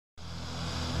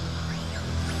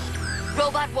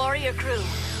robot warrior crew.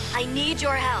 I need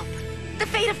your help. The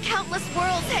fate of countless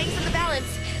worlds hangs in the balance.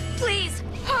 Please,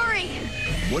 hurry!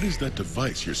 What is that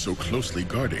device you're so closely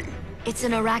guarding? It's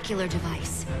an oracular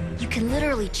device. You can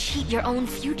literally cheat your own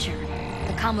future.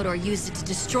 The Commodore used it to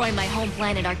destroy my home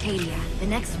planet Arcadia. The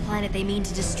next planet they mean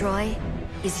to destroy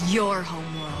is your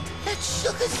homeworld. That's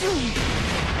Sugar Zoom.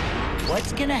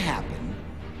 What's gonna happen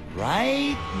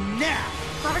right now?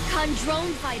 Archon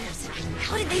drone fighters.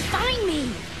 How did they find me?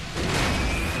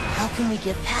 How can we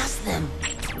get past them?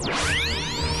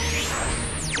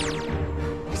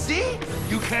 See?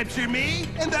 You capture me,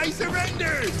 and I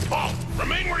surrender! Halt!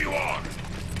 Remain where you are!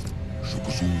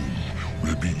 Zoom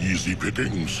will be easy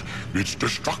pickings. Its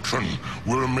destruction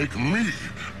will make me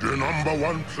the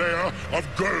 #1 player of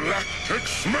Galactic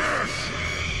Smash!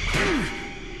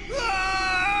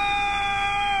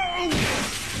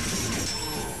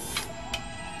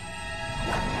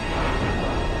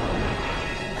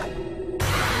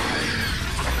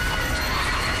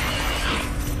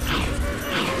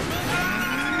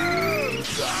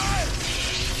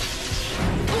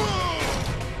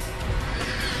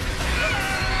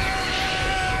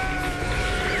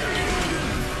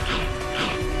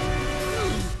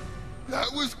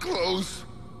 That was close.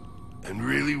 And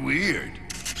really weird.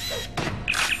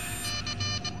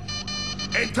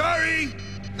 Antari!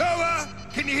 Noah!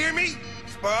 Can you hear me?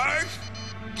 Sparks?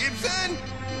 Gibson?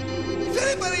 Is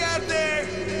anybody out there?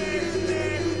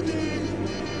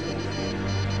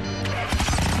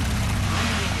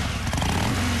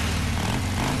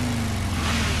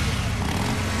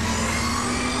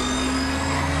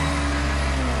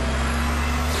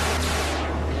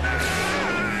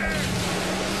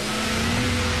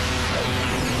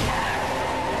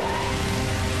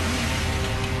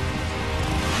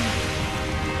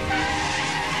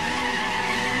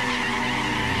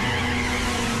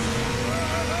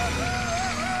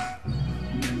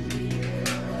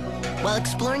 While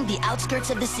exploring the outskirts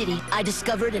of the city, I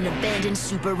discovered an abandoned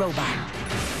super robot.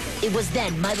 It was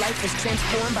then my life was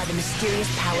transformed by the mysterious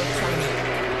power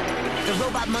primate. The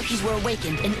robot monkeys were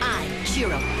awakened, and I,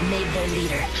 Shiro, made their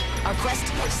leader. Our quest,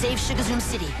 save Sugazoom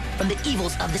City from the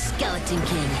evils of the Skeleton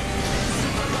King.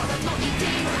 Super robot monkey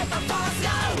team, hyperforce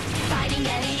go! Fighting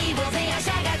any evil, they are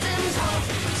Shagazoom's hope.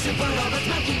 Super robot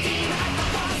monkey team,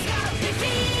 hyperforce go!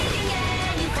 Defeating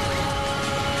any foe.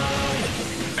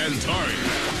 Antari!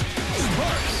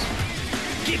 Sparks!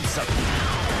 Gibson!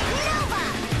 Nova!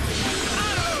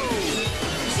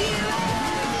 Zero!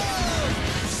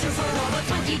 Super robot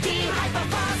monkey team,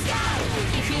 hyperforce go!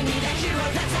 If you need a hero,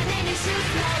 that's an name you should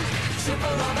know.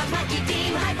 Super robot monkey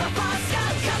team, hyperforce go!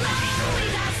 Come on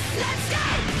with us, let's go!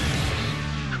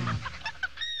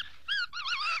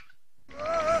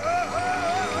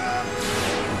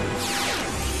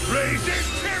 Raise this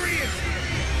chariot!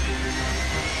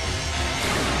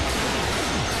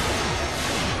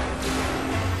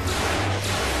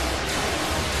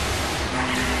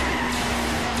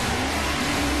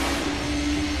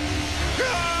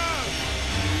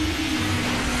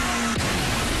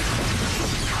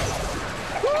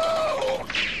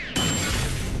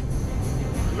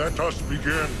 Let us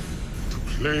begin to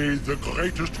play the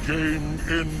greatest game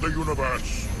in the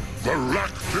universe.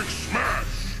 Galactic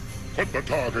Smash! Put the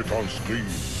target on screen.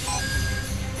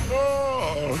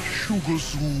 Ah, Sugar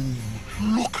Zoom.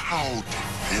 Look how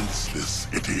defenseless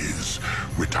it is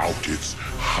without its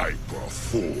hyper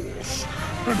force.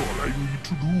 And all I need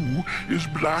to do is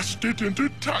blast it into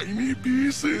tiny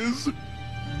pieces.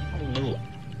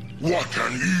 What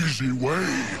an easy way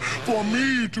for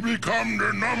me to become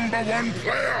the #1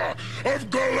 player of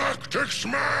Galactic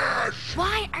Smash!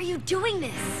 Why are you doing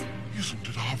this? Isn't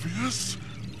it obvious?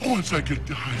 Once I get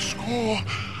the high score,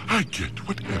 I get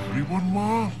what everyone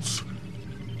wants.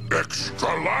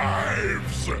 Extra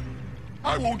lives!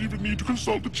 I won't even need to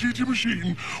consult the cheating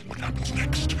machine. What happens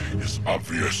next is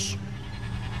obvious.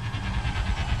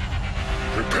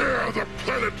 Prepare the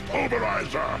planet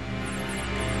pulverizer!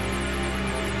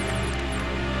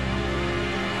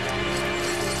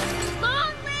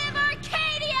 Long live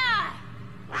Arcadia!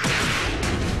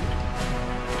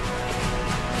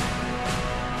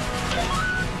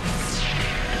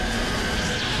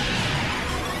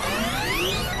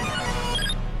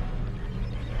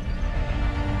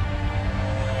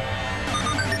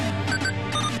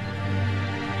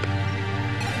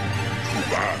 Too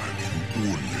bad you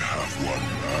only have one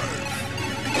life.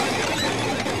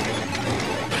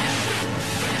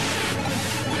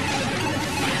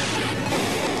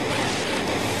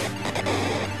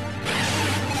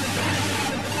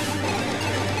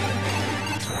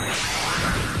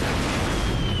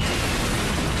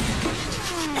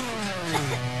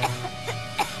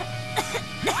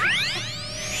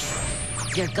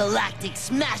 Your galactic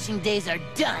smashing days are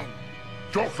done.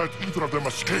 Don't let either of them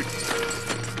escape.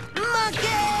 Monkey!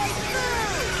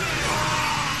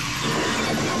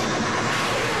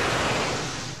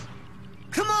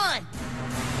 Come on!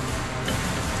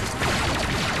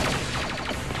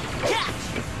 Catch!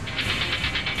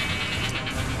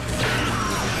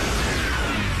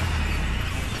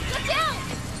 Look out!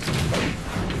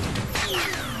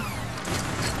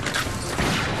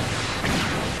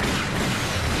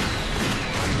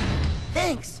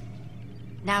 Thanks.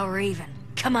 Now we're even.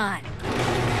 Come on.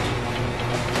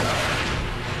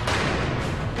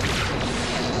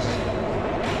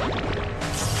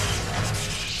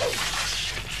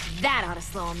 That ought to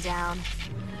slow him down.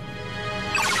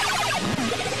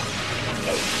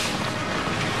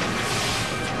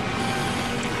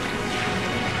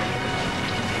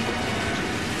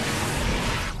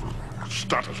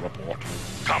 Status report.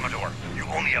 Commodore, you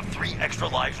only have 3 extra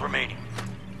lives remaining.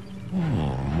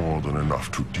 More than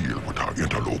enough to deal with our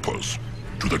interlopers.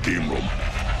 To the game room.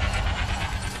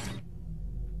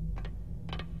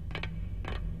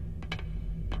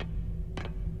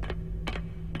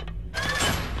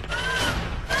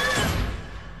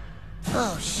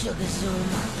 Oh, Sugar Zoom.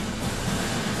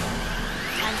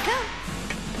 Time to go.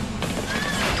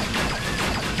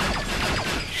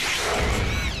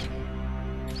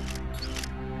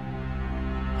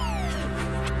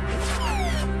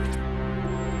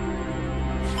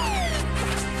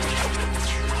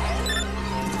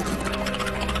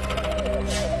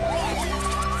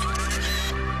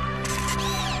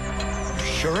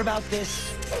 Sure about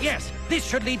this? Yes, this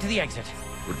should lead to the exit.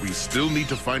 But we still need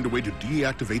to find a way to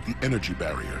deactivate the energy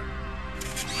barrier.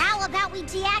 How about we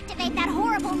deactivate that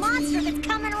horrible monster that's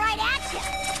coming right at you?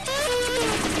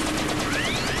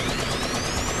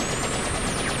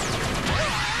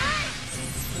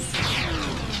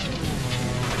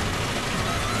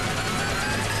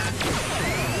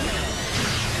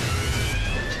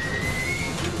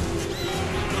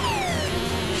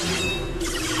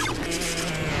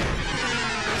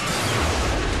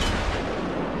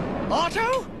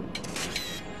 Otto?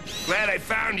 Glad I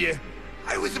found you.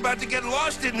 I was about to get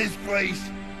lost in this place.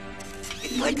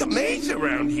 It's like a maze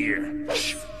around here.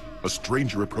 Shh! A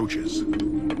stranger approaches.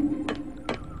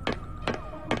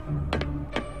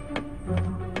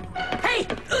 Hey!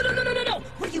 No!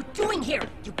 What are you doing here?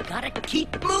 You gotta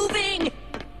keep moving!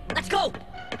 Let's go!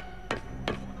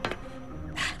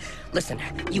 Listen,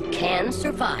 you can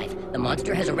survive. The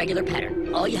monster has a regular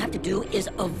pattern. All you have to do is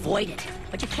avoid it.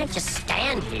 But you can't just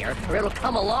stand here, or it'll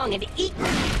come along and eat you.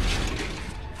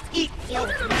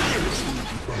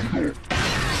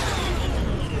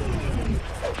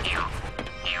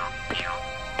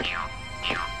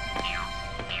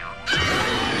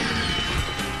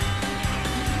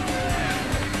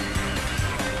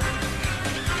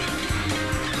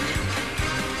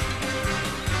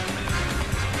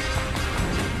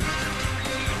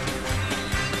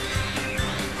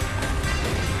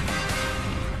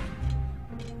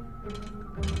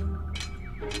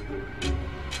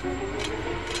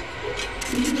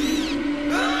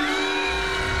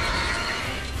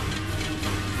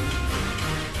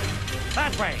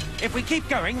 That way. If we keep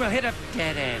going, we'll hit a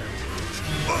dead end.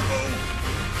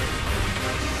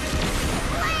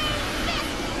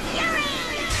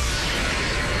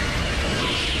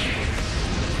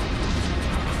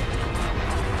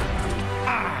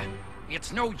 Ah!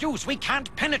 It's no use. We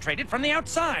can't penetrate it from the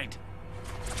outside.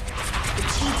 The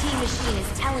TT machine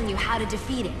is telling you how to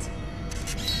defeat it.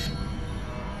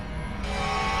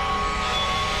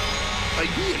 Are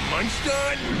you being munched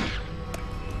on?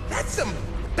 That's some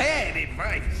bad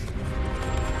advice.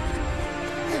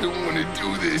 I don't want to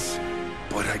do this,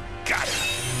 but I gotta.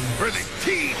 For the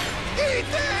team!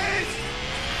 Ethan!